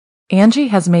Angie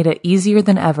has made it easier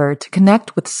than ever to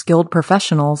connect with skilled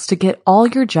professionals to get all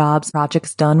your jobs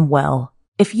projects done well.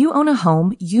 If you own a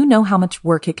home, you know how much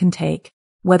work it can take,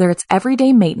 whether it's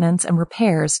everyday maintenance and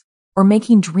repairs or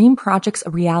making dream projects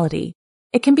a reality.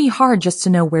 It can be hard just to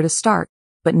know where to start,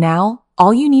 but now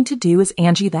all you need to do is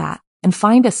Angie that and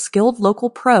find a skilled local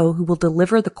pro who will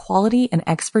deliver the quality and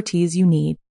expertise you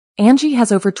need. Angie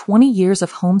has over 20 years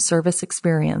of home service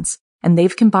experience, and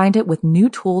they've combined it with new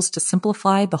tools to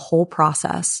simplify the whole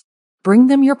process. Bring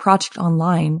them your project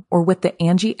online or with the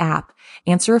Angie app,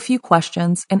 answer a few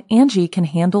questions, and Angie can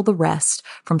handle the rest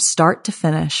from start to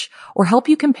finish or help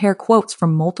you compare quotes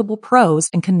from multiple pros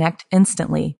and connect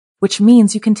instantly, which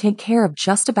means you can take care of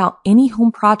just about any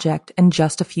home project in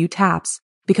just a few taps.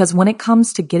 Because when it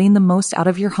comes to getting the most out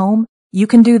of your home, you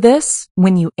can do this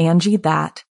when you Angie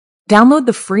that. Download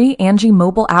the free Angie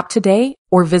mobile app today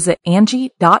or visit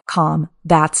Angie.com.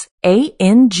 That's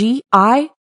ANGI.com.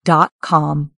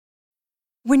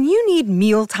 When you need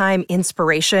mealtime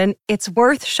inspiration, it's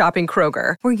worth shopping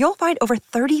Kroger, where you'll find over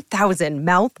 30,000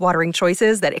 mouth-watering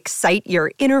choices that excite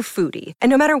your inner foodie. And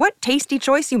no matter what tasty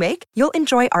choice you make, you'll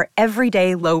enjoy our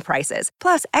everyday low prices,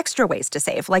 plus extra ways to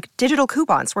save, like digital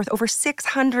coupons worth over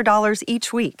 $600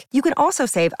 each week. You can also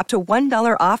save up to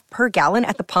 $1 off per gallon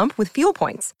at the pump with fuel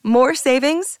points. More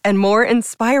savings and more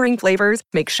inspiring flavors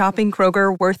make shopping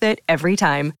Kroger worth it every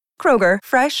time. Kroger,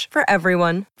 fresh for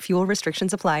everyone. Fuel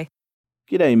restrictions apply.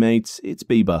 G'day mates, it's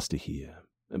B-Buster here.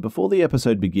 And before the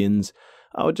episode begins,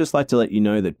 I would just like to let you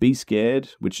know that Be Scared,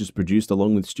 which is produced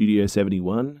along with Studio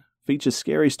 71, features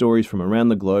scary stories from around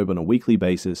the globe on a weekly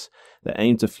basis that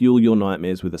aim to fuel your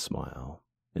nightmares with a smile.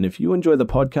 And if you enjoy the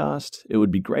podcast, it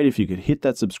would be great if you could hit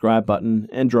that subscribe button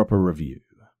and drop a review.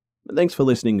 But thanks for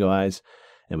listening, guys,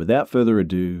 and without further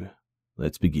ado,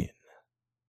 let's begin.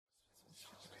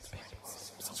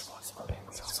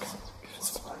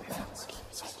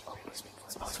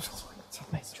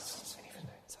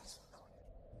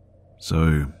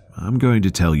 So, I'm going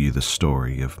to tell you the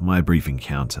story of my brief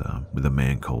encounter with a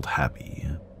man called Happy.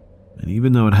 And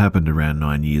even though it happened around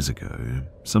 9 years ago,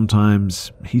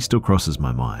 sometimes he still crosses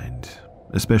my mind,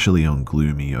 especially on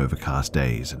gloomy, overcast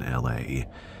days in LA,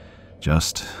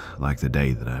 just like the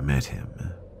day that I met him.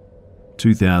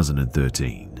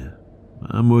 2013.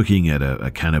 I'm working at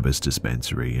a cannabis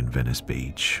dispensary in Venice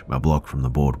Beach, a block from the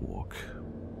Boardwalk.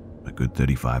 A good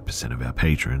 35% of our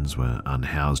patrons were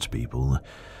unhoused people.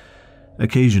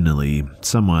 Occasionally,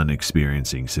 someone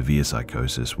experiencing severe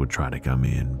psychosis would try to come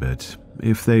in, but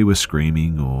if they were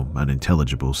screaming or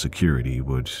unintelligible, security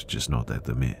would just not let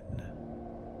them in.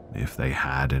 If they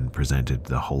had and presented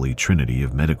the holy trinity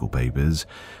of medical papers,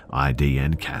 ID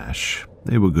and cash,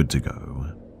 they were good to go.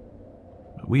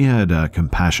 We had a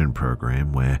compassion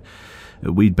program where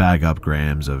we'd bag up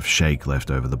grams of shake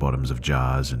left over the bottoms of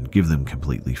jars and give them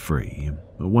completely free,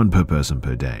 one per person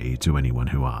per day to anyone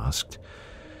who asked.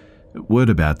 Word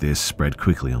about this spread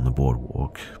quickly on the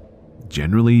Boardwalk.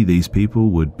 Generally, these people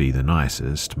would be the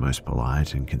nicest, most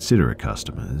polite and considerate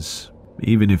customers,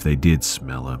 even if they did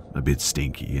smell a bit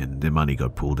stinky and their money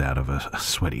got pulled out of a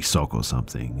sweaty sock or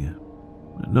something.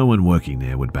 No one working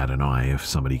there would bat an eye if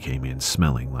somebody came in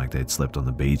smelling like they'd slept on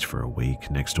the beach for a week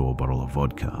next to a bottle of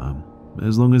vodka,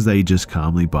 as long as they just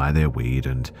calmly buy their weed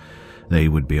and they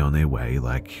would be on their way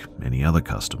like any other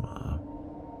customer.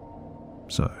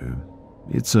 So,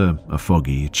 it's a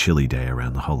foggy, chilly day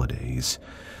around the holidays,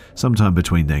 sometime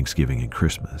between Thanksgiving and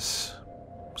Christmas.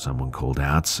 Someone called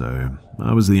out, so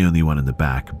I was the only one in the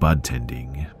back, bud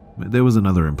tending. There was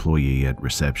another employee at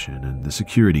reception and the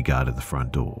security guard at the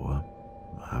front door.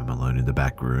 I'm alone in the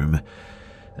back room.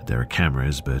 There are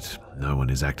cameras, but no one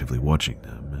is actively watching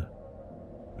them.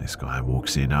 This guy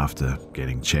walks in after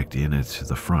getting checked in at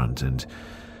the front, and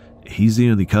he's the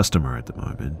only customer at the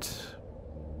moment.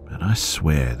 And I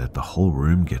swear that the whole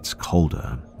room gets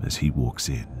colder as he walks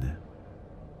in.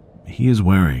 He is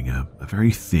wearing a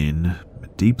very thin,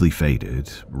 deeply faded,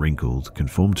 wrinkled,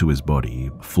 conformed to his body,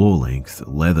 floor-length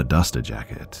leather duster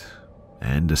jacket,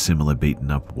 and a similar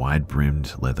beaten-up,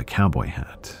 wide-brimmed leather cowboy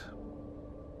hat.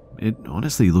 It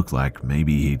honestly looked like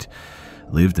maybe he'd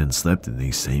lived and slept in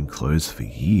these same clothes for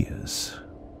years.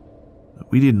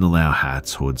 We didn't allow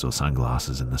hats, hoods, or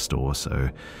sunglasses in the store, so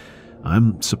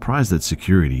I'm surprised that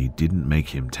security didn't make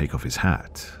him take off his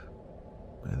hat.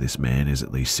 This man is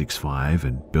at least 6'5"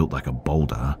 and built like a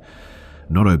boulder.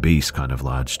 Not obese kind of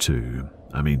large too.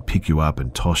 I mean, pick you up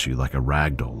and toss you like a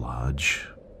ragdoll large.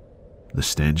 The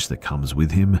stench that comes with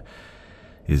him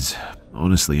is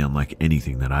honestly unlike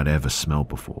anything that I'd ever smelled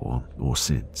before or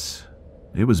since.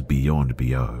 It was beyond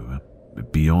BO.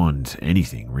 Beyond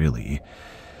anything, really.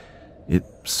 It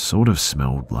sort of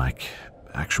smelled like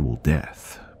actual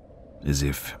death, as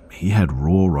if he had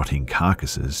raw, rotting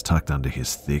carcasses tucked under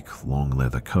his thick, long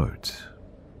leather coat.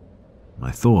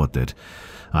 I thought that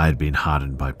I had been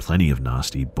hardened by plenty of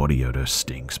nasty body odor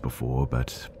stinks before,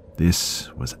 but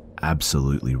this was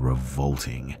absolutely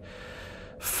revolting,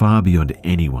 far beyond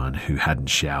anyone who hadn't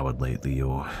showered lately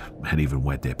or had even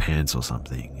wet their pants or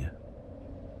something.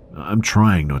 I'm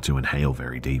trying not to inhale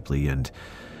very deeply, and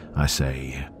I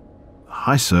say,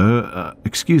 "Hi, sir.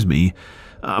 Excuse me.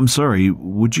 I'm sorry.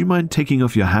 Would you mind taking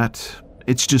off your hat?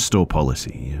 It's just store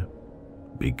policy."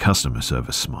 Big customer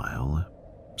service smile.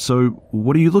 "So,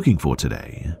 what are you looking for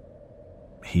today?"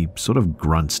 He sort of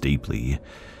grunts deeply.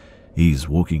 He's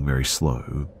walking very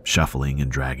slow, shuffling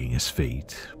and dragging his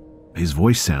feet. His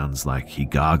voice sounds like he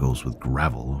gargles with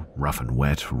gravel, rough and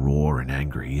wet, raw and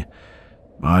angry.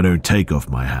 "I don't take off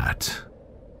my hat."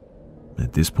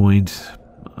 At this point,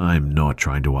 I'm not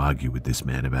trying to argue with this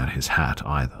man about his hat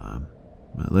either.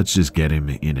 Let's just get him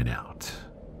in and out.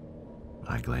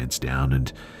 I glance down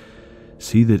and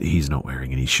see that he's not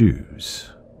wearing any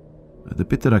shoes. The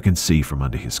bit that I can see from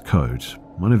under his coat,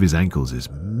 one of his ankles is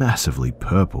massively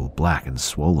purple, black and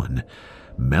swollen,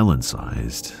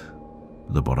 melon-sized.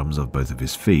 The bottoms of both of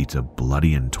his feet are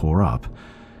bloody and tore up.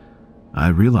 I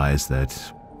realize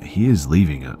that he is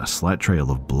leaving a slight trail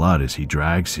of blood as he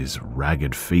drags his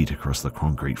ragged feet across the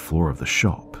concrete floor of the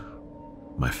shop.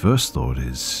 My first thought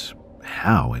is,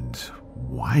 how and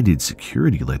why did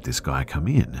security let this guy come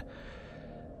in?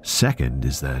 Second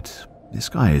is that this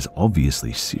guy is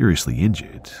obviously seriously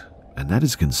injured, and that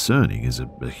is concerning as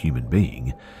a human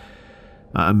being.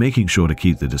 I'm making sure to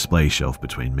keep the display shelf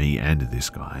between me and this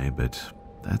guy, but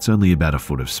that's only about a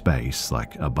foot of space,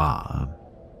 like a bar.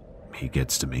 He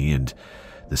gets to me and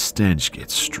the stench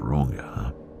gets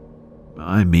stronger.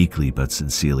 I meekly but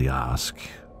sincerely ask,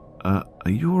 "Are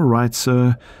you alright,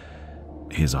 sir?"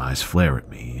 His eyes flare at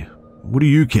me. "What do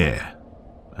you care?"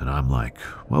 And I'm like,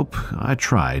 "Well, I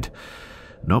tried.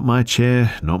 Not my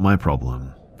chair, not my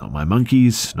problem. Not my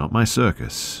monkeys, not my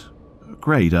circus.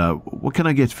 Great, what can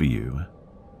I get for you?"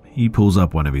 He pulls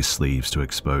up one of his sleeves to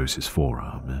expose his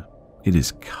forearm. It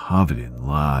is covered in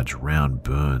large, round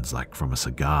burns like from a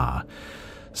cigar.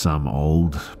 Some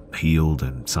old, healed,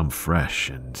 and some fresh,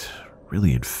 and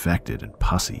really infected and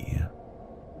pussy.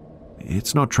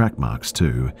 It's not track marks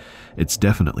too, it's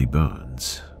definitely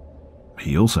burns.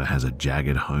 He also has a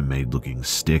jagged, homemade-looking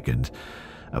stick and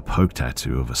a poke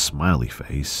tattoo of a smiley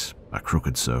face, a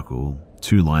crooked circle,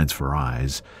 2 lines for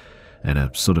eyes, and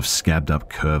a sort of scabbed-up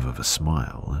curve of a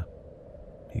smile.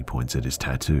 He points at his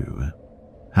tattoo.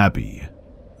 "Happy.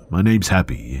 My name's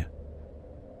Happy."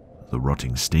 The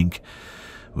rotting stink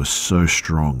was so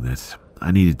strong that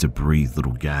I needed to breathe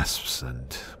little gasps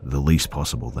and the least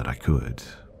possible that I could.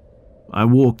 "I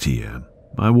walked here.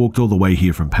 I walked all the way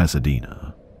here from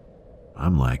Pasadena."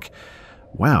 I'm like,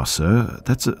 "Wow, sir,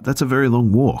 that's a very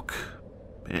long walk.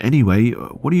 Anyway,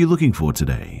 what are you looking for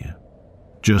today?"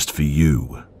 "Just for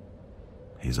you."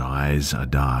 His eyes are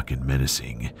dark and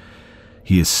menacing.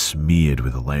 He is smeared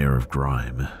with a layer of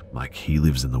grime, like he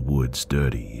lives in the woods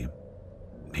dirty.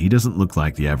 He doesn't look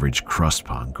like the average crust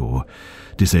punk or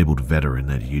disabled veteran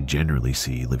that you generally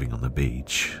see living on the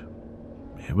beach.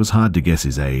 It was hard to guess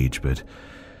his age, but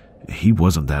he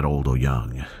wasn't that old or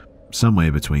young,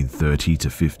 somewhere between 30 to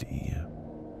 50.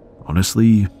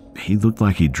 Honestly, he looked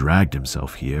like he dragged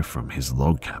himself here from his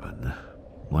log cabin,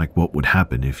 like what would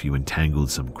happen if you entangled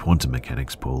some quantum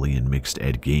mechanics pulley and mixed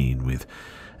Ed Gein with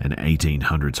an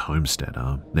 1800s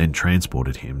homesteader, then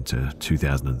transported him to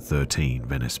 2013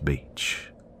 Venice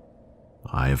Beach.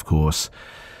 I, of course,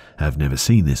 have never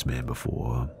seen this man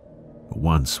before.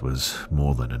 Once was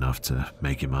more than enough to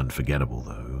make him unforgettable,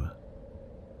 though.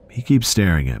 He keeps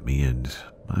staring at me, and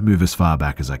I move as far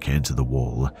back as I can to the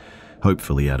wall,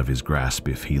 hopefully out of his grasp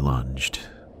if he lunged.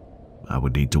 I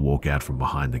would need to walk out from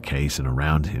behind the case and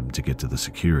around him to get to the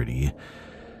security.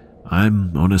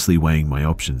 I'm honestly weighing my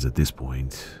options at this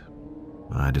point.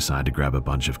 I decide to grab a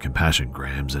bunch of compassion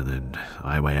grams and then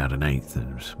I weigh out an eighth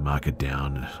and mark it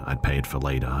down. I'd pay it for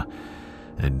later.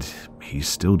 And he's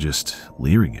still just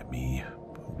leering at me,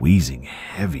 wheezing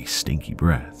heavy, stinky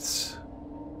breaths.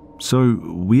 "So,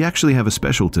 we actually have a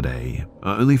special today,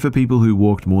 only for people who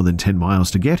walked more than 10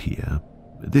 miles to get here.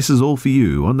 This is all for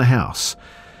you, on the house.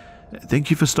 Thank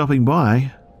you for stopping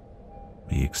by."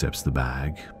 He accepts the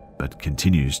bag, but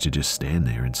continues to just stand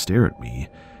there and stare at me.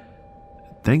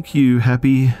 "Thank you,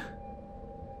 Happy."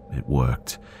 It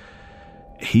worked.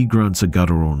 He grunts a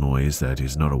guttural noise that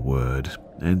is not a word,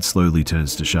 and slowly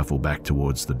turns to shuffle back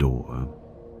towards the door.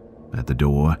 At the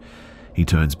door, he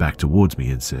turns back towards me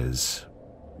and says,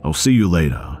 "I'll see you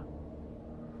later."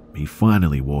 he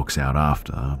finally walks out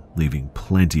after, leaving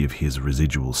plenty of his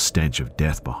residual stench of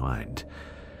death behind.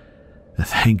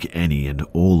 Thank any and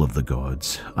all of the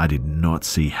gods, I did not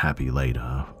see Happy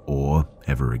later, or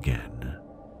ever again.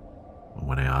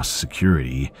 When I asked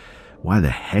security why the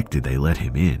heck did they let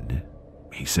him in,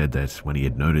 he said that when he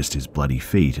had noticed his bloody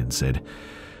feet and said,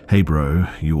 "Hey bro,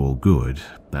 you all good?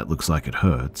 That looks like it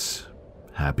hurts,"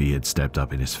 Happy had stepped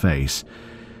up in his face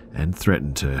and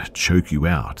threatened to choke you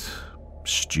out.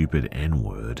 Stupid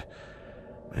N-word.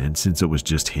 And since it was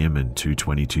just him and two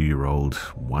 22-year-old,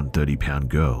 130-pound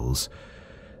girls,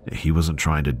 he wasn't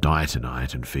trying to die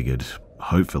tonight and figured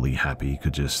hopefully Happy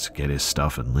could just get his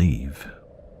stuff and leave.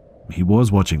 He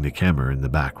was watching the camera in the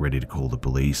back, ready to call the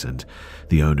police and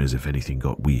the owners if anything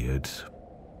got weird.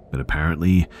 But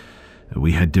apparently,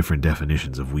 we had different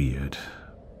definitions of weird.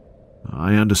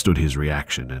 I understood his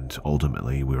reaction and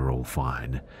ultimately we were all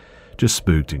fine. Just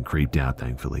spooked and creeped out,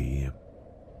 thankfully.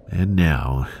 And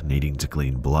now, needing to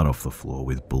clean blood off the floor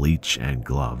with bleach and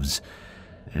gloves,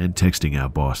 and texting our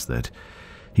boss that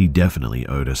he definitely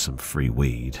owed us some free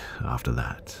weed after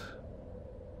that.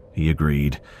 He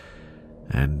agreed,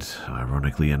 and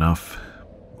ironically enough,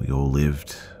 we all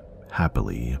lived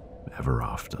happily ever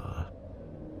after.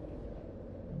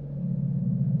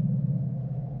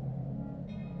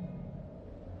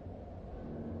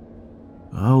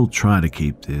 I'll try to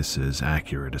keep this as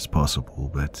accurate as possible,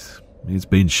 but it's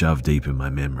been shoved deep in my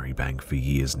memory bank for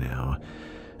years now,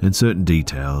 and certain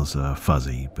details are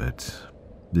fuzzy, but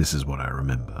this is what I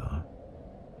remember.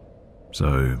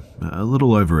 So, a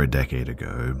little over a decade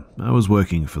ago, I was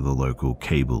working for the local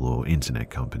cable or internet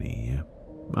company.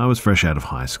 I was fresh out of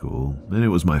high school, and it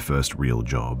was my first real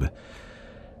job.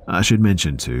 I should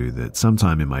mention too that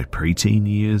sometime in my preteen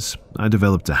years, I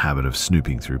developed a habit of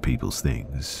snooping through people's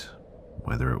things.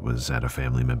 Whether it was at a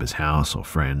family member's house or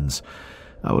friends,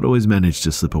 I would always manage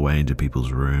to slip away into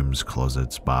people's rooms,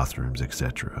 closets, bathrooms,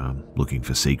 etc., looking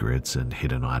for secrets and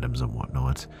hidden items and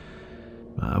whatnot.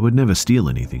 I would never steal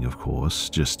anything, of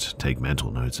course, just take mental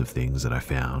notes of things that I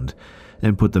found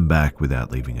and put them back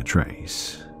without leaving a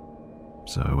trace.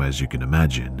 So, as you can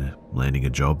imagine, landing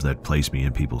a job that placed me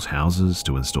in people's houses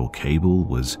to install cable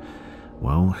was,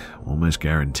 well, almost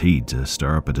guaranteed to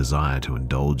stir up a desire to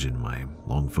indulge in my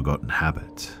long-forgotten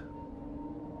habit.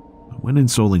 When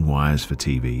installing wires for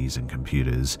TVs and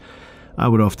computers, I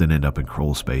would often end up in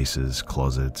crawl spaces,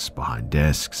 closets, behind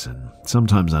desks, and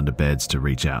sometimes under beds to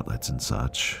reach outlets and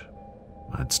such.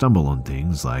 I'd stumble on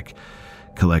things like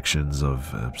collections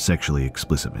of sexually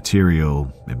explicit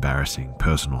material, embarrassing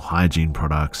personal hygiene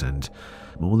products, and,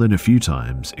 more than a few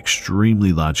times,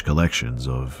 extremely large collections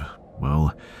of,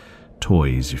 well,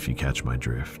 toys, if you catch my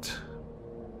drift.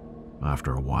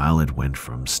 After a while, it went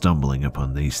from stumbling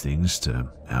upon these things to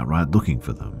outright looking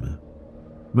for them.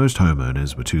 Most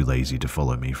homeowners were too lazy to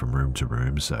follow me from room to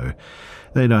room, so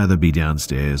they'd either be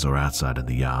downstairs or outside in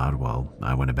the yard while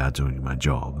I went about doing my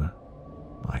job.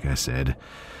 Like I said,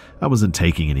 I wasn't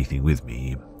taking anything with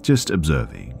me, just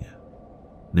observing.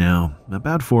 Now,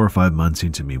 about 4 or 5 months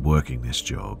into me working this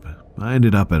job, I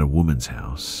ended up at a woman's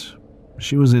house.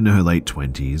 She was in her late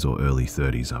 20s or early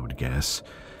 30s, I would guess,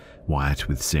 white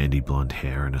with sandy blonde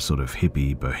hair and a sort of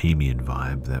hippie bohemian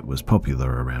vibe that was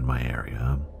popular around my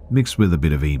area, mixed with a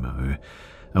bit of emo,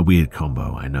 a weird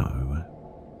combo, I know.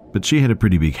 But she had a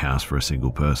pretty big house for a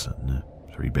single person,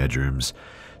 3 bedrooms,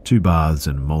 2 baths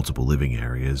and multiple living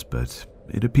areas, but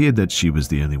it appeared that she was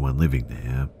the only one living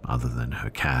there, other than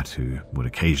her cat, who would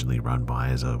occasionally run by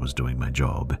as I was doing my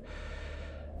job.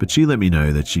 But she let me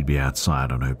know that she'd be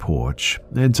outside on her porch,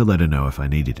 and to let her know if I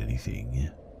needed anything.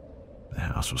 The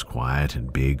house was quiet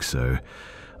and big, so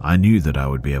I knew that I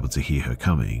would be able to hear her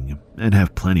coming, and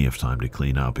have plenty of time to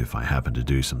clean up if I happened to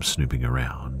do some snooping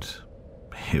around.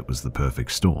 It was the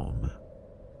perfect storm.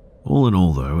 All in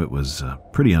all, though, it was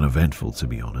pretty uneventful, to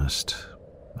be honest.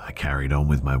 I carried on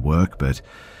with my work, but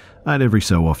I'd every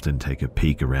so often take a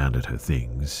peek around at her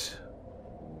things.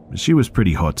 She was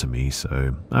pretty hot to me,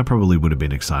 so I probably would have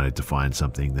been excited to find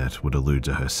something that would allude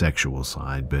to her sexual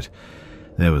side, but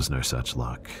there was no such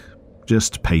luck.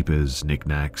 Just papers,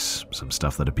 knickknacks, some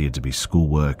stuff that appeared to be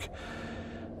schoolwork.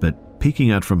 But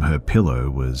peeking out from her pillow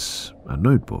was a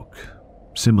notebook,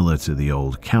 similar to the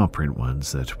old cow print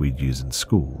ones that we'd use in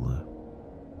school.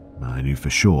 I knew for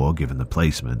sure, given the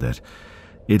placement, that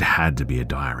it had to be a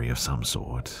diary of some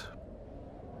sort.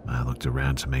 I looked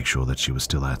around to make sure that she was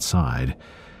still outside,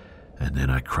 and then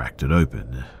I cracked it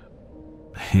open.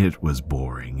 It was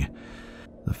boring.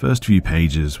 The first few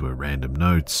pages were random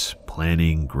notes,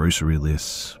 planning, grocery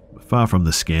lists, far from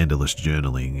the scandalous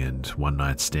journaling and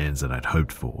one-night stands that I'd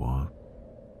hoped for.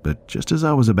 But just as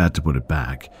I was about to put it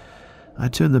back, I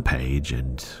turned the page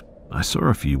and I saw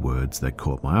a few words that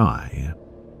caught my eye.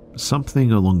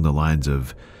 Something along the lines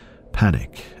of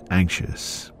panic,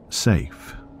 anxious,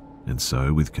 safe. And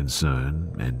so, with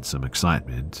concern and some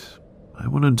excitement, I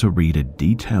went on to read a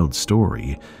detailed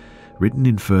story written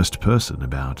in first person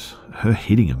about her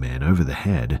hitting a man over the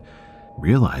head,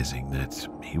 realizing that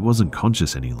he wasn't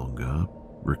conscious any longer,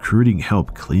 recruiting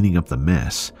help cleaning up the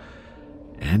mess,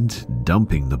 and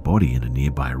dumping the body in a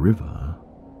nearby river.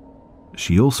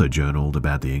 She also journaled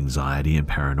about the anxiety and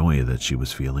paranoia that she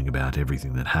was feeling about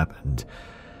everything that happened,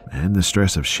 and the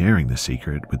stress of sharing the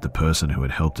secret with the person who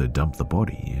had helped her dump the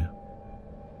body.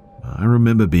 I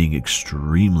remember being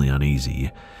extremely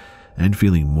uneasy and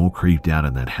feeling more creeped out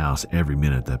in that house every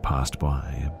minute that passed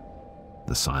by.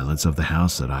 The silence of the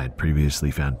house that I had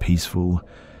previously found peaceful,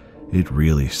 it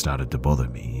really started to bother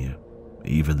me.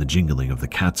 Even the jingling of the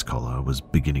cat's collar was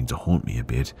beginning to haunt me a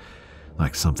bit,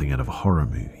 like something out of a horror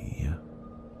movie.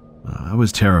 I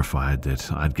was terrified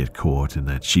that I'd get caught and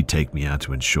that she'd take me out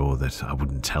to ensure that I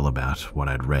wouldn't tell about what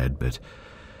I'd read, but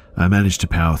I managed to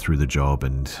power through the job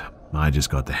and I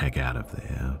just got the heck out of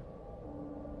there.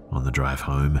 On the drive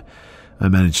home, I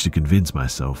managed to convince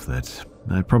myself that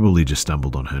I'd probably just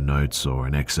stumbled on her notes or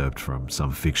an excerpt from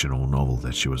some fictional novel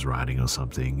that she was writing or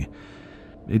something.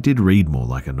 It did read more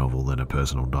like a novel than a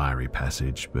personal diary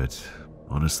passage, but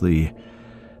honestly,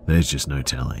 there's just no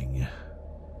telling.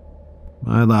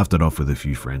 I laughed it off with a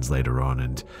few friends later on,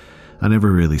 and I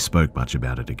never really spoke much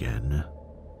about it again.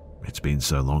 It's been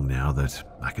so long now that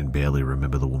I can barely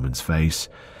remember the woman's face,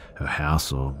 her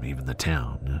house, or even the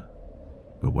town.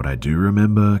 But what I do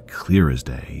remember, clear as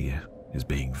day, is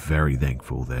being very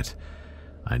thankful that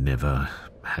I never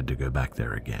had to go back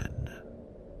there again.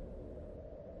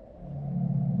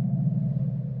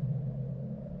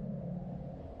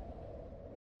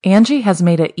 Angie has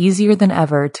made it easier than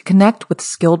ever to connect with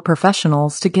skilled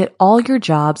professionals to get all your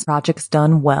jobs projects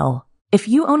done well. If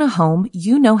you own a home,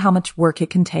 you know how much work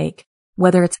it can take,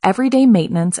 whether it's everyday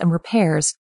maintenance and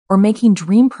repairs or making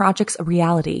dream projects a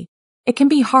reality. It can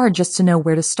be hard just to know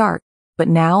where to start, but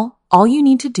now all you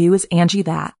need to do is Angie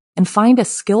that and find a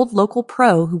skilled local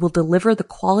pro who will deliver the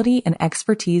quality and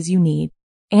expertise you need.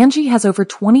 Angie has over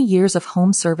 20 years of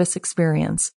home service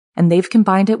experience, and they've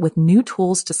combined it with new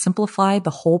tools to simplify the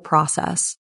whole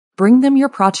process. Bring them your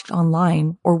project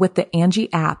online or with the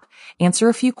Angie app, answer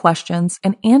a few questions,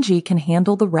 and Angie can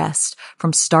handle the rest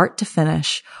from start to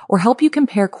finish or help you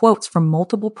compare quotes from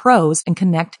multiple pros and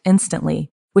connect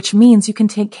instantly, which means you can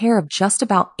take care of just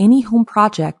about any home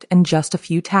project in just a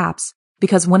few taps.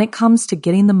 Because when it comes to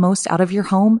getting the most out of your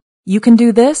home, you can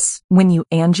do this when you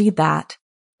Angie that.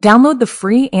 Download the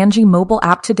free Angie mobile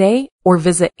app today or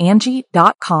visit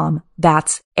Angie.com.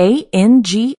 That's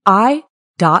ANGI.com.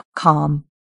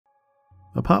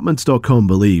 Apartments.com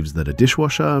believes that a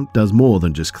dishwasher does more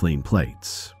than just clean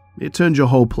plates. It turns your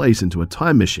whole place into a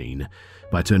time machine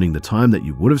by turning the time that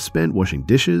you would have spent washing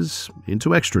dishes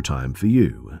into extra time for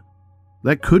you.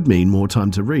 That could mean more time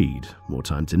to read, more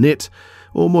time to knit,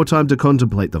 or more time to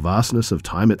contemplate the vastness of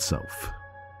time itself.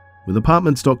 With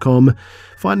Apartments.com,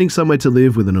 finding somewhere to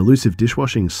live with an elusive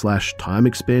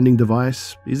dishwashing/time-expanding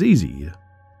device is easy.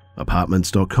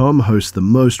 Apartments.com hosts the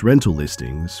most rental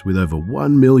listings with over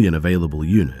 1 million available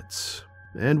units.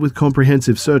 And with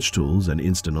comprehensive search tools and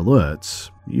instant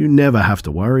alerts, you never have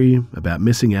to worry about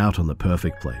missing out on the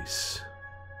perfect place.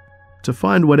 To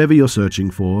find whatever you're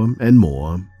searching for and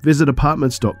more, visit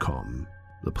Apartments.com,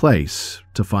 the place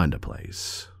to find a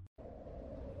place.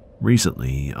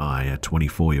 Recently, I, a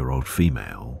 24-year-old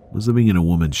female, was living in a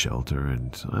woman's shelter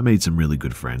and I made some really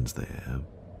good friends there.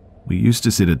 We used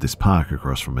to sit at this park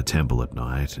across from a temple at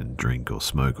night and drink or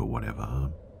smoke or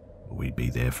whatever. We'd be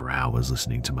there for hours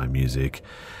listening to my music,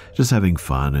 just having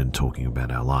fun and talking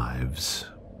about our lives.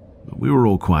 We were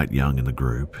all quite young in the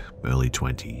group, early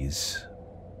 20s.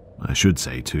 I should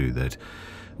say too that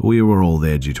we were all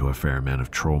there due to a fair amount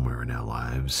of trauma in our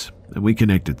lives, and we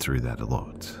connected through that a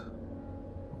lot.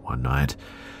 One night,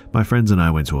 my friends and I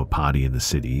went to a party in the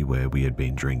city where we had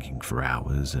been drinking for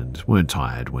hours and weren't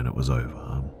tired when it was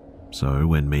over. So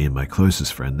when me and my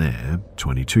closest friend there,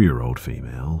 22-year-old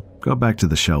female, got back to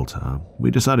the shelter,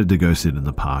 we decided to go sit in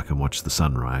the park and watch the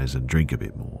sunrise and drink a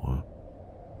bit more.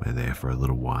 We're there for a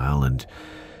little while and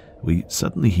we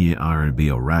suddenly hear R&B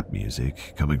or rap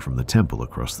music coming from the temple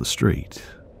across the street.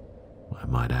 I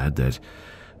might add that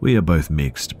we are both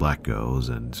mixed black girls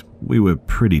and we were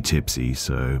pretty tipsy,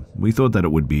 so we thought that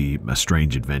it would be a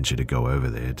strange adventure to go over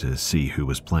there to see who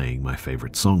was playing my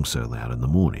favorite song so loud in the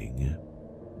morning.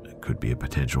 It could be a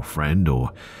potential friend,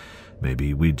 or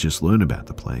maybe we'd just learn about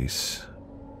the place.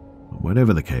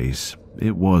 Whatever the case,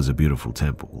 it was a beautiful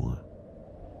temple.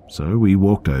 So we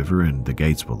walked over and the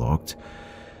gates were locked.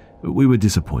 We were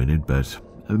disappointed, but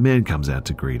a man comes out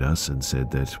to greet us and said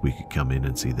that we could come in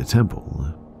and see the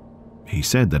temple. He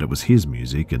said that it was his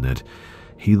music and that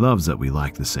he loves that we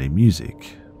like the same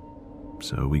music.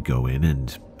 So we go in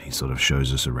and he sort of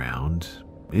shows us around.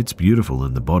 It's beautiful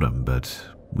in the bottom, but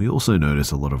we also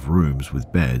notice a lot of rooms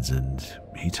with beds, and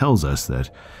he tells us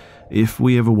that if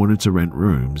we ever wanted to rent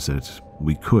rooms that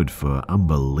we could for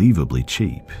unbelievably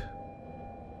cheap.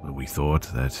 We thought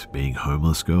that being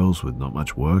homeless girls with not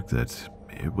much work, that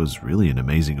it was really an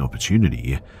amazing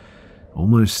opportunity,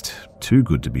 almost too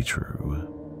good to be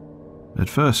true. At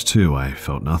first too, I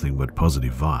felt nothing but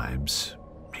positive vibes.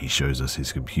 He shows us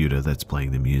his computer that's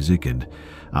playing the music and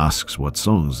asks what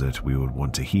songs that we would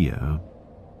want to hear.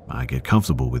 I get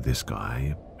comfortable with this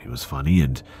guy. He was funny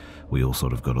and we all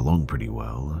sort of got along pretty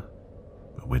well.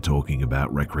 We're talking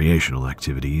about recreational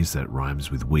activities that rhymes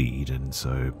with weed, and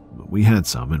so we had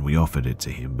some and we offered it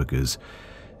to him because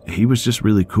he was just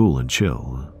really cool and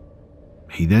chill.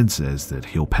 He then says that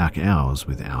he'll pack ours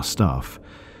with our stuff,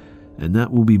 and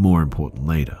that will be more important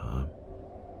later.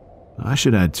 I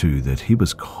should add too that he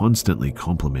was constantly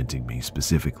complimenting me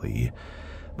specifically.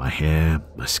 My hair,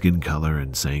 my skin color,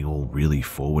 and saying all really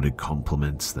forwarded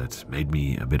compliments that made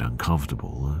me a bit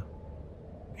uncomfortable.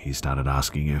 He started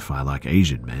asking if I like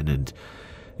Asian men and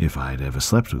if I had ever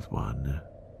slept with one.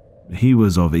 He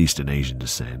was of Eastern Asian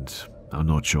descent. I'm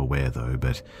not sure where though,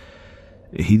 but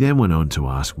he then went on to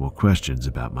ask more questions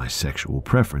about my sexual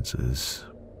preferences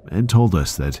and told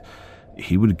us that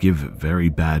he would give very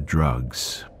bad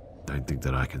drugs, don't think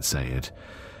that I can say it,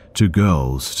 to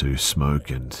girls to smoke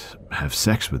and have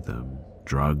sex with them,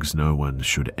 drugs no one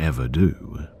should ever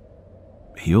do.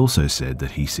 He also said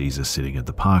that he sees us sitting at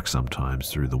the park sometimes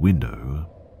through the window,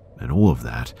 and all of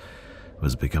that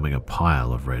was becoming a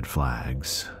pile of red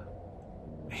flags.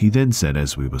 He then said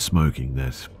as we were smoking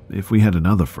that if we had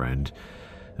another friend,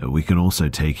 we can also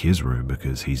take his room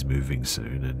because he's moving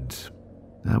soon, and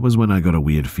that was when I got a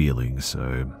weird feeling,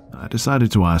 so I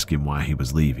decided to ask him why he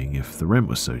was leaving if the rent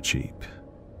was so cheap.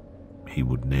 He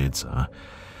wouldn't answer,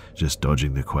 just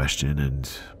dodging the question, and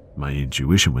my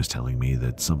intuition was telling me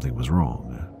that something was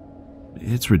wrong.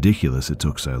 It's ridiculous it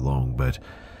took so long, but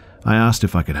I asked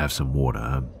if I could have some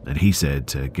water, and he said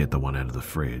to get the one out of the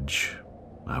fridge.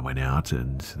 I went out,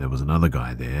 and there was another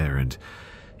guy there, and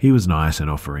he was nice and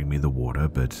offering me the water,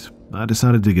 but I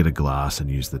decided to get a glass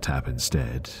and use the tap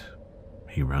instead.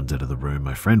 He runs out of the room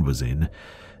my friend was in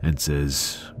and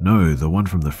says, "No, the one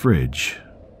from the fridge."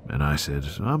 And I said,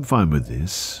 "I'm fine with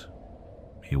this."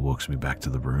 He walks me back to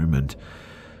the room and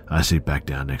I sit back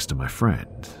down next to my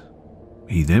friend.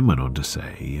 He then went on to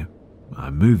say,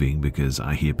 "I'm moving because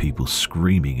I hear people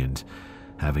screaming and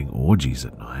having orgies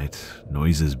at night,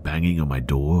 noises banging on my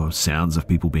door, sounds of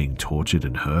people being tortured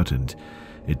and hurt, and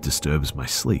it disturbs my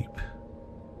sleep."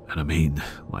 And I mean,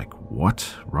 like,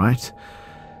 what, right?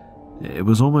 It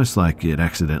was almost like it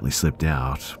accidentally slipped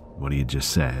out, what he had just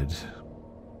said.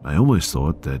 I almost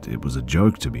thought that it was a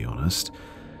joke, to be honest.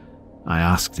 I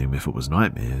asked him if it was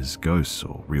nightmares, ghosts,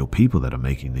 or real people that are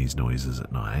making these noises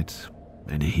at night,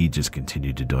 and he just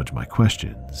continued to dodge my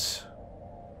questions.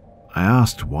 I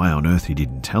asked why on earth he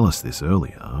didn't tell us this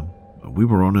earlier. We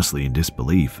were honestly in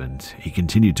disbelief, and he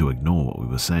continued to ignore what we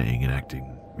were saying and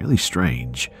acting really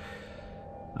strange.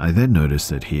 I then noticed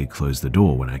that he had closed the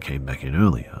door when I came back in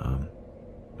earlier,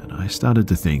 and I started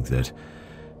to think that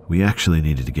we actually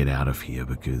needed to get out of here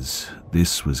because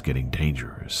this was getting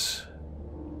dangerous.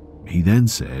 He then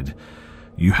said,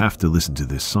 "You have to listen to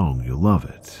this song, you'll love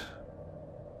it."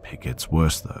 It gets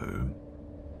worse though.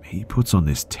 He puts on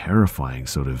this terrifying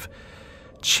sort of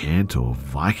chant or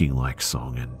Viking-like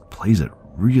song and plays it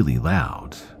really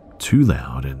loud. Too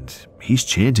loud, and he's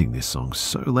chanting this song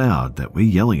so loud that we're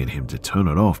yelling at him to turn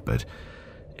it off, but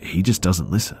he just doesn't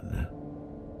listen.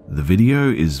 The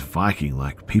video is Viking,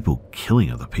 like people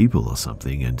killing other people or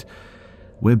something, and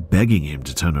we're begging him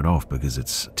to turn it off because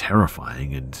it's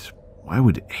terrifying, and why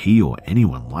would he or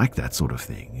anyone like that sort of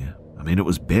thing? I mean, it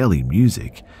was barely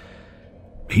music.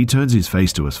 He turns his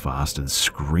face to us fast and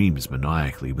screams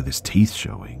maniacally with his teeth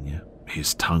showing.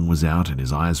 His tongue was out and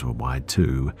his eyes were wide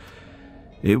too.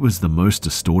 It was the most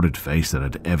distorted face that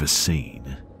I'd ever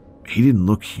seen. He didn't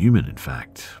look human, in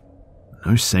fact.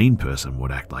 No sane person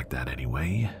would act like that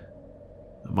anyway.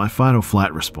 My fight or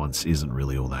flight response isn't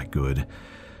really all that good,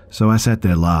 so I sat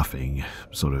there laughing,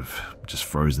 sort of just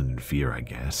frozen in fear, I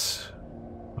guess.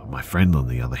 My friend, on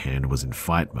the other hand, was in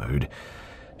fight mode.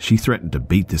 She threatened to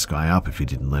beat this guy up if he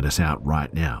didn't let us out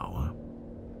right now.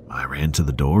 I ran to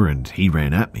the door and he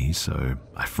ran at me, so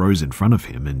I froze in front of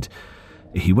him and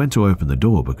he went to open the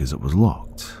door because it was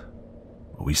locked.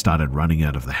 We started running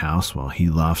out of the house while he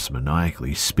laughs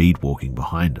maniacally, speed-walking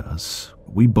behind us.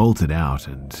 We bolted out,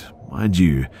 and mind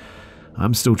you,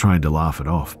 I'm still trying to laugh it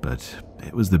off, but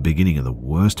it was the beginning of the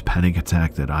worst panic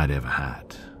attack that I'd ever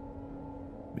had.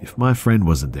 If my friend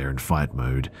wasn't there in fight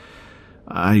mode,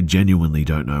 I genuinely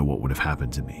don't know what would have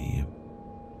happened to me.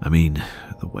 I mean,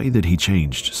 the way that he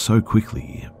changed so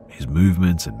quickly, his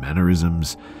movements and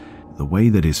mannerisms, the way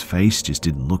that his face just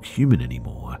didn't look human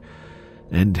anymore,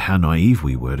 and how naive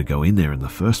we were to go in there in the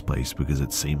first place because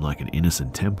it seemed like an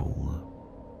innocent temple.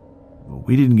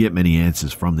 We didn't get many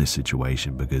answers from this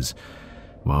situation because,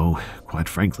 well, quite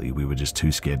frankly, we were just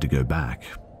too scared to go back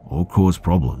or cause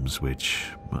problems, which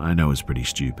I know is pretty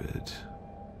stupid.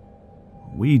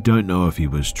 We don't know if he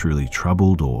was truly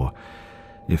troubled or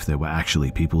if there were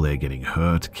actually people there getting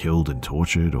hurt, killed and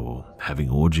tortured or having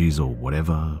orgies or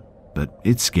whatever, but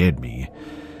it scared me.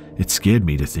 It scared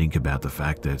me to think about the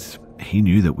fact that he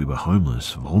knew that we were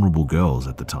homeless, vulnerable girls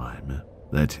at the time,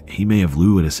 that he may have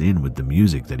lured us in with the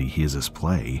music that he hears us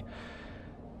play.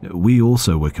 We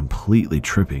also were completely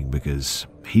tripping because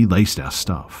he laced our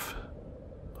stuff.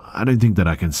 I don't think that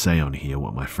I can say on here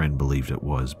what my friend believed it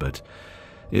was, but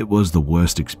it was the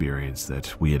worst experience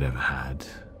that we had ever had.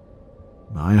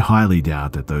 I highly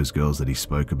doubt that those girls that he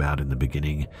spoke about in the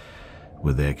beginning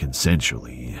were there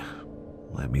consensually.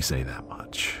 Let me say that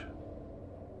much.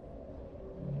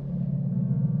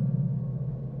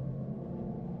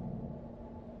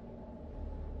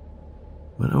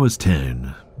 When I was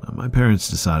 10, my parents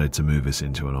decided to move us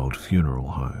into an old funeral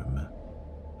home.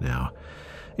 Now,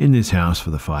 in this house for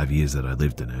the 5 years that I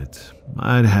lived in it,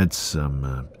 I'd had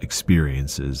some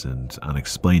experiences and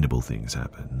unexplainable things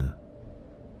happen.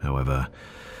 However,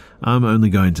 I'm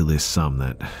only going to list some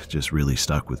that just really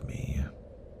stuck with me.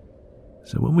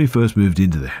 So when we first moved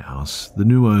into the house, the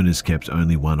new owners kept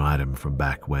only one item from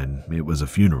back when it was a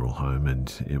funeral home,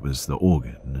 and it was the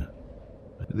organ.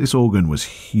 This organ was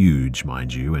huge,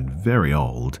 mind you, and very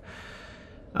old.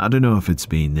 I don't know if it's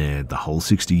been there the whole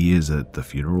 60 years that the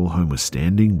funeral home was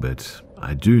standing, but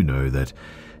I do know that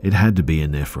it had to be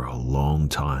in there for a long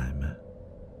time.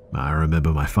 I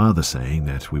remember my father saying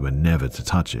that we were never to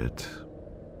touch it,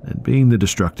 and being the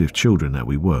destructive children that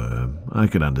we were, I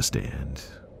could understand.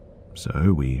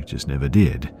 So we just never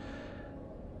did.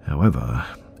 However,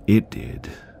 it did.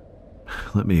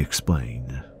 Let me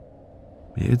explain.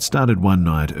 It started one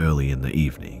night early in the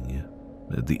evening.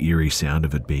 The eerie sound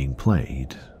of it being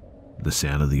played. The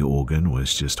sound of the organ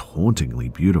was just hauntingly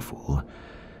beautiful.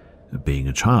 Being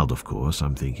a child, of course,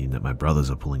 I'm thinking that my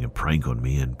brothers are pulling a prank on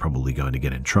me and probably going to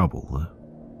get in trouble.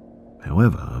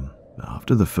 However,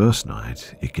 after the first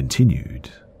night, it continued.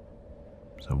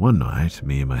 So one night,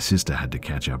 me and my sister had to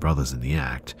catch our brothers in the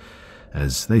act,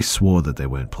 as they swore that they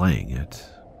weren't playing it.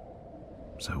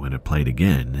 So when it played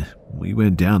again, we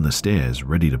went down the stairs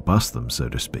ready to bust them, so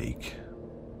to speak,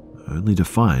 only to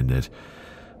find that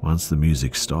once the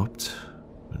music stopped,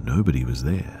 nobody was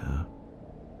there.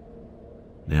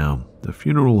 Now, the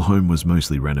funeral home was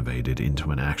mostly renovated into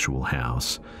an actual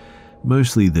house,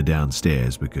 mostly the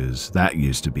downstairs because that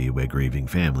used to be where grieving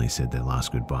families said their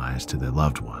last goodbyes to their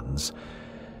loved ones.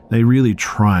 They really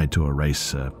tried to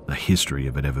erase a history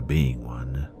of it ever being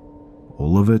one.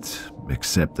 All of it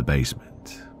except the basement.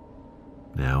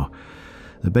 Now,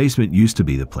 the basement used to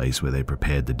be the place where they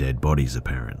prepared the dead bodies,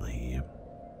 apparently.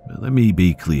 But let me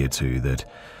be clear too that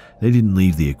they didn't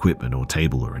leave the equipment or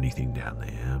table or anything down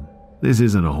there. This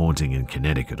isn't a haunting in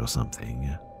Connecticut or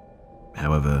something.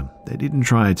 However, they didn't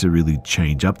try to really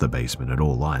change up the basement at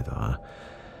all either.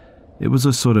 It was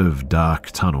a sort of dark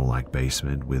tunnel-like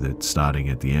basement with it starting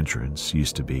at the entrance.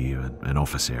 Used to be an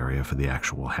office area for the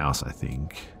actual house, I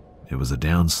think. It was a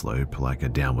downslope, like a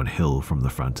downward hill from the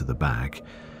front to the back,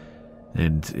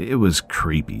 and it was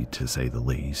creepy to say the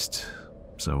least,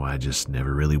 so I just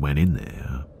never really went in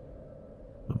there.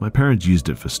 My parents used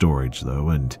it for storage though,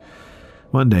 and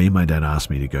one day my dad asked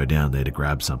me to go down there to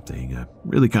grab something. I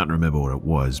really can't remember what it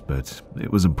was, but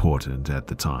it was important at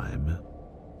the time.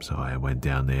 So I went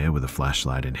down there with a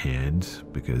flashlight in hand,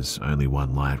 because only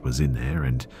one light was in there,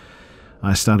 and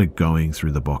I started going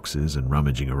through the boxes and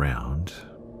rummaging around.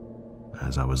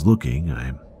 As I was looking,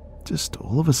 I just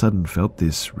all of a sudden felt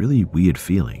this really weird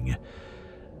feeling,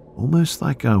 almost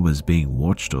like I was being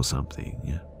watched or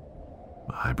something.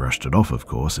 I brushed it off, of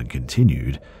course, and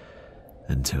continued,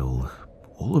 until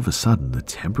all of a sudden the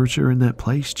temperature in that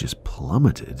place just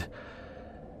plummeted.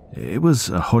 It was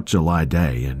a hot July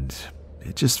day, and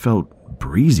it just felt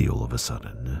breezy all of a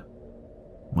sudden.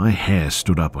 My hair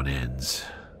stood up on ends,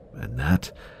 and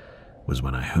that was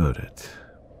when I heard it.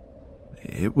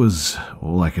 It was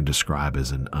all I can describe as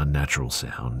an unnatural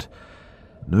sound.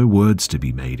 No words to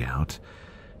be made out,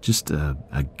 just a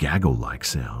gaggle-like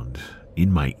sound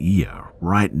in my ear,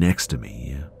 right next to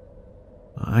me.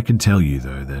 I can tell you,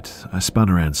 though, that I spun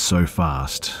around so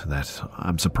fast that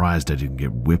I'm surprised I didn't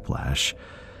get whiplash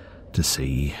to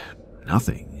see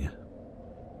nothing.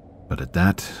 But at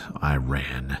that, I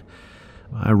ran.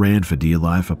 I ran for dear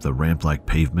life up the ramp-like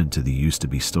pavement to the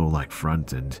used-to-be store-like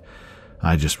front, and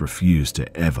I just refused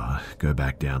to ever go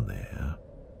back down there.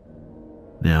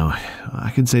 Now,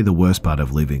 I can say the worst part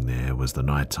of living there was the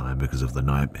nighttime because of the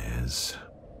nightmares.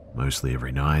 Mostly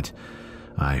every night.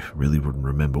 I really wouldn't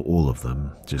remember all of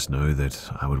them, just know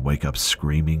that I would wake up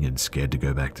screaming and scared to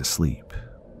go back to sleep.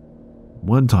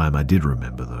 One time I did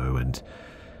remember, though, and,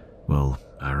 well,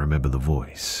 I remember the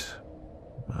voice.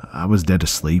 I was dead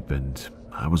asleep and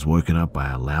I was woken up by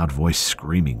a loud voice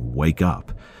screaming, "Wake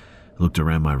up!" I looked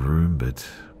around my room, but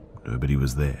nobody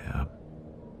was there.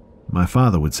 My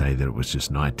father would say that it was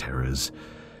just night terrors,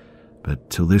 but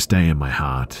till this day in my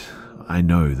heart, I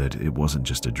know that it wasn't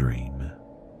just a dream.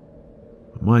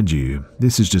 Mind you,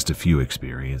 this is just a few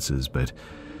experiences, but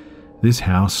this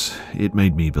house, it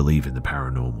made me believe in the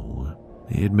paranormal.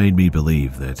 It made me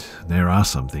believe that there are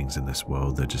some things in this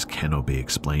world that just cannot be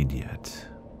explained yet.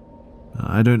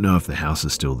 I don't know if the house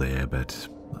is still there, but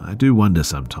I do wonder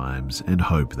sometimes and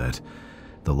hope that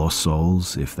the lost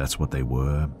souls, if that's what they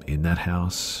were, in that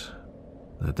house,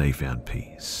 that they found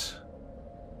peace.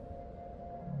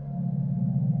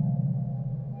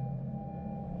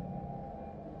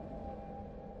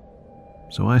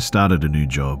 So I started a new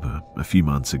job a few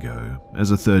months ago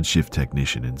as a third shift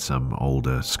technician in some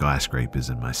older skyscrapers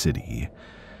in my city.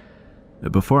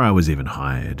 Before I was even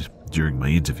hired, during my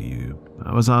interview,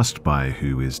 I was asked by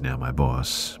who is now my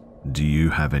boss, "Do you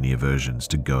have any aversions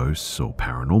to ghosts or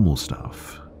paranormal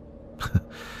stuff?"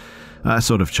 I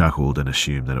sort of chuckled and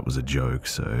assumed that it was a joke,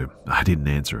 so I didn't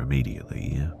answer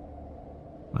immediately.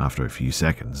 After a few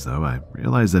seconds, though, I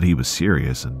realized that he was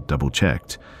serious and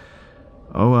double-checked.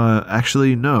 "Oh,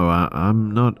 actually, no,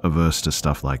 I'm not averse to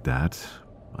stuff like that,"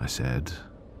 I said.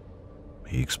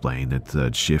 He explained that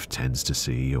third shift tends to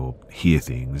see or hear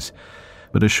things,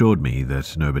 but assured me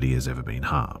that nobody has ever been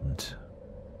harmed.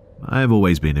 I have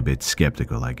always been a bit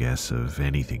skeptical, I guess, of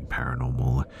anything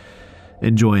paranormal,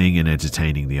 enjoying and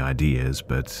entertaining the ideas,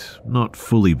 but not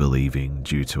fully believing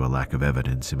due to a lack of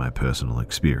evidence in my personal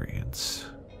experience.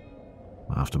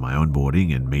 After my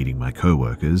onboarding and meeting my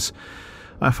co-workers,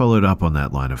 I followed up on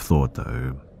that line of thought,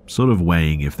 though, sort of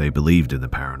weighing if they believed in the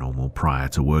paranormal prior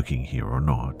to working here or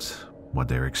not, what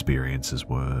their experiences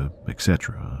were,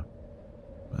 etc.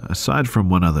 Aside from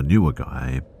one other newer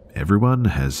guy, everyone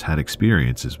has had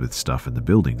experiences with stuff in the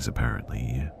buildings,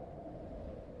 apparently.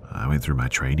 I went through my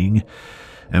training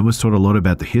and was taught a lot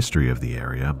about the history of the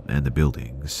area and the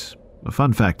buildings. A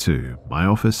fun fact too, my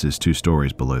office is 2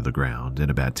 stories below the ground and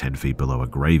about 10 feet below a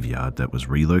graveyard that was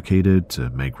relocated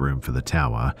to make room for the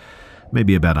tower,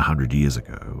 maybe about 100 years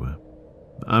ago.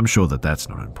 I'm sure that that's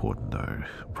not important though,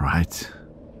 right?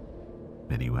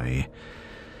 Anyway,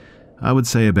 I would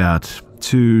say about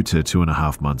 2 to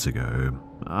 2.5 months ago,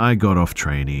 I got off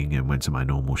training and went to my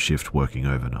normal shift working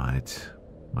overnight.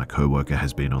 My co-worker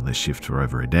has been on this shift for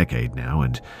over a decade now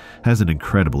and has an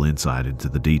incredible insight into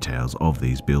the details of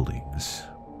these buildings.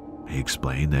 He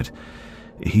explained that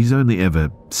he's only ever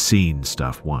seen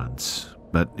stuff once,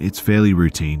 but it's fairly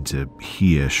routine to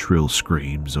hear shrill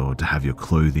screams or to have your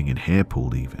clothing and hair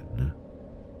pulled even.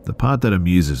 The part that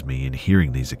amuses me in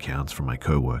hearing these accounts from my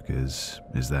co-workers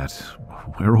is that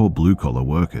we're all blue-collar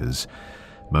workers,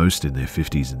 most in their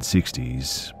 50s and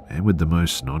 60s, and with the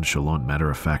most nonchalant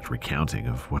matter-of-fact recounting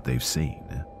of what they've seen.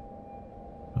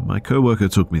 My co-worker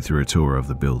took me through a tour of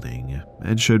the building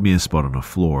and showed me a spot on a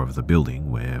floor of the building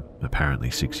where,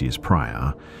 apparently 6 years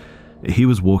prior, he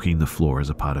was walking the floor as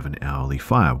a part of an hourly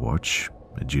fire watch,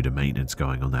 and due to maintenance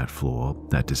going on that floor,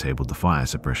 that disabled the fire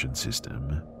suppression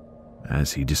system.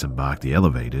 As he disembarked the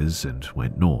elevators and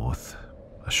went north,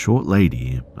 a short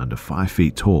lady, under 5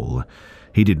 feet tall,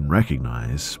 he didn't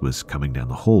recognize, was coming down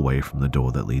the hallway from the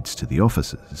door that leads to the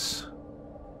offices.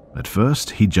 At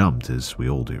first, he jumped, as we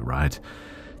all do, right?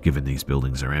 Given these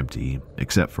buildings are empty,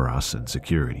 except for us and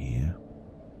security.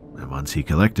 And once he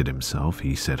collected himself,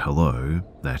 he said hello,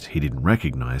 that he didn't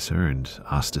recognize her, and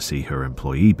asked to see her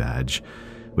employee badge,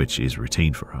 which is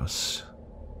routine for us.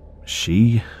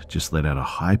 She just let out a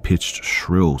high-pitched,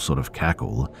 shrill sort of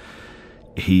cackle.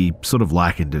 He sort of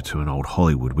likened it to an old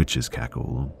Hollywood witch's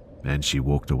cackle, and she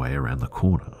walked away around the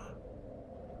corner.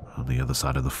 On the other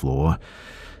side of the floor,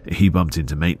 he bumped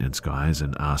into maintenance guys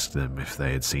and asked them if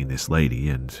they had seen this lady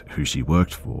and who she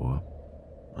worked for.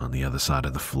 On the other side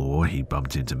of the floor, he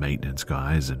bumped into maintenance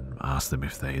guys and asked them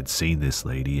if they had seen this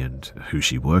lady and who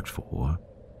she worked for,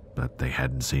 but they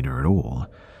hadn't seen her at all.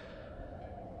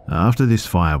 After this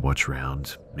fire watch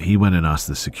round, he went and asked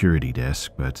the security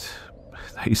desk, but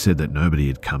they said that nobody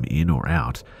had come in or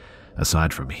out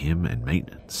aside from him and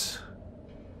maintenance.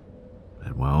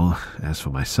 And well, as for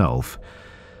myself,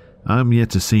 I'm yet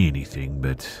to see anything,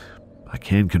 but I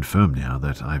can confirm now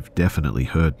that I've definitely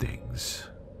heard things.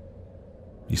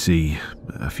 You see,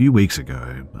 a few weeks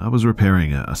ago, I was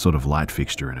repairing a sort of light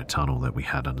fixture in a tunnel that we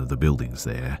had under the buildings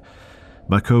there.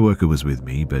 My co-worker was with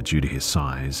me, but due to his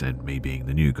size and me being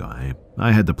the new guy,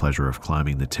 I had the pleasure of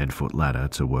climbing the 10-foot ladder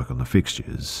to work on the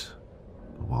fixtures.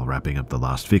 While wrapping up the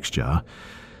last fixture,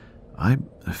 I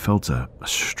felt a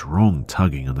strong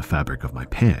tugging on the fabric of my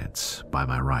pants by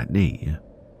my right knee.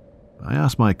 I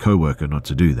asked my co-worker not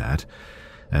to do that,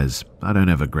 as I don't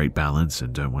have a great balance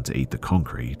and don't want to eat the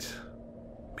concrete.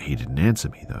 He didn't answer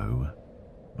me, though.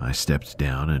 I stepped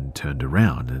down and turned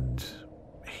around, and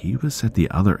he was at the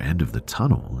other end of the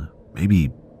tunnel,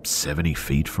 maybe 70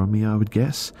 feet from me, I would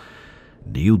guess,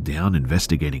 kneeled down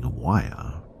investigating a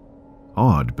wire.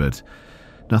 Odd, but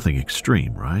nothing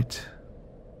extreme, right?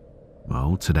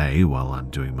 Well, today, while I'm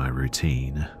doing my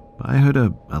routine, I heard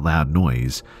a loud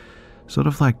noise, sort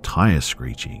of like tire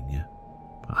screeching.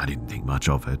 I didn't think much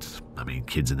of it. I mean,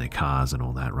 kids in their cars and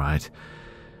all that, right?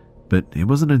 But it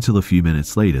wasn't until a few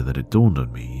minutes later that it dawned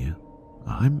on me.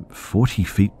 I'm 40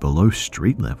 feet below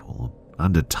street level,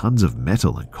 under tons of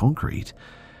metal and concrete.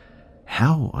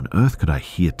 How on earth could I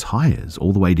hear tires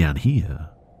all the way down here?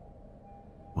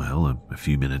 Well, a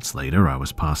few minutes later, I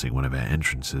was passing one of our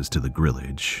entrances to the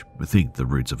grillage, I think the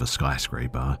roots of a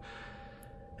skyscraper,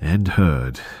 and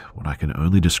heard what I can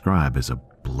only describe as a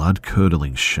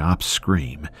blood-curdling sharp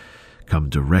scream come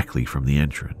directly from the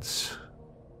entrance.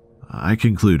 I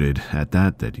concluded at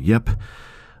that yep,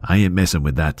 I ain't messing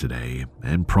with that today,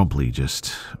 and promptly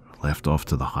just left off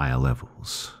to the higher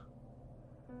levels.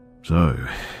 So,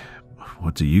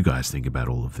 what do you guys think about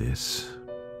all of this?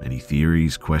 Any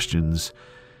theories, questions?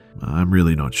 I'm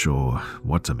really not sure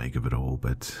what to make of it all,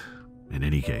 but in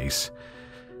any case,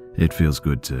 it feels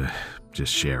good to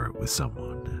just share it with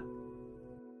someone.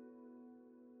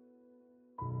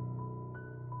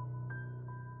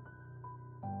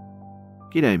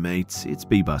 G'day mates, it's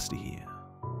B-Buster here.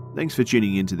 Thanks for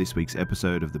tuning in to this week's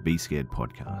episode of the Be Scared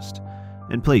podcast.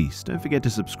 And please, don't forget to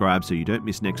subscribe so you don't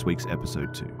miss next week's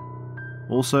episode too.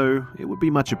 Also, it would be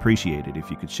much appreciated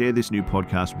if you could share this new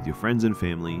podcast with your friends and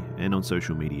family and on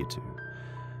social media too.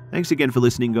 Thanks again for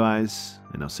listening, guys,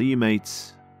 and I'll see you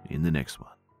mates in the next one.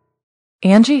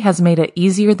 Angie has made it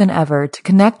easier than ever to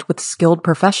connect with skilled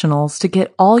professionals to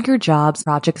get all your jobs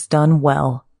projects done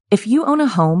well. If you own a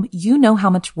home, you know how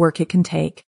much work it can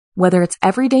take, whether it's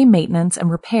everyday maintenance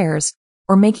and repairs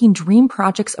or making dream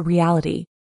projects a reality.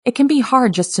 It can be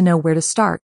hard just to know where to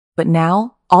start, but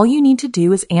now all you need to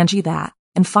do is Angie that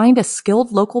and find a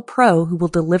skilled local pro who will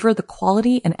deliver the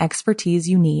quality and expertise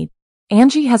you need.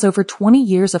 Angie has over 20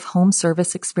 years of home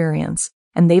service experience,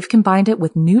 and they've combined it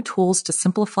with new tools to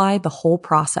simplify the whole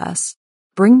process.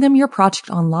 Bring them your project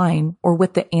online or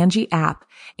with the Angie app,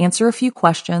 answer a few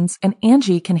questions, and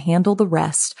Angie can handle the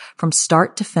rest from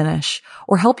start to finish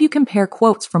or help you compare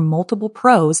quotes from multiple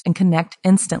pros and connect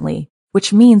instantly,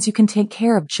 which means you can take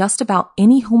care of just about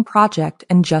any home project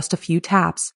in just a few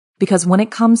taps. Because when it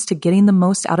comes to getting the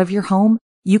most out of your home,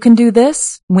 you can do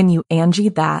this when you Angie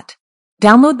that.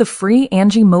 Download the free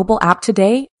Angie mobile app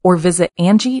today or visit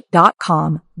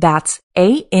Angie.com. That's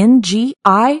ANGI.com.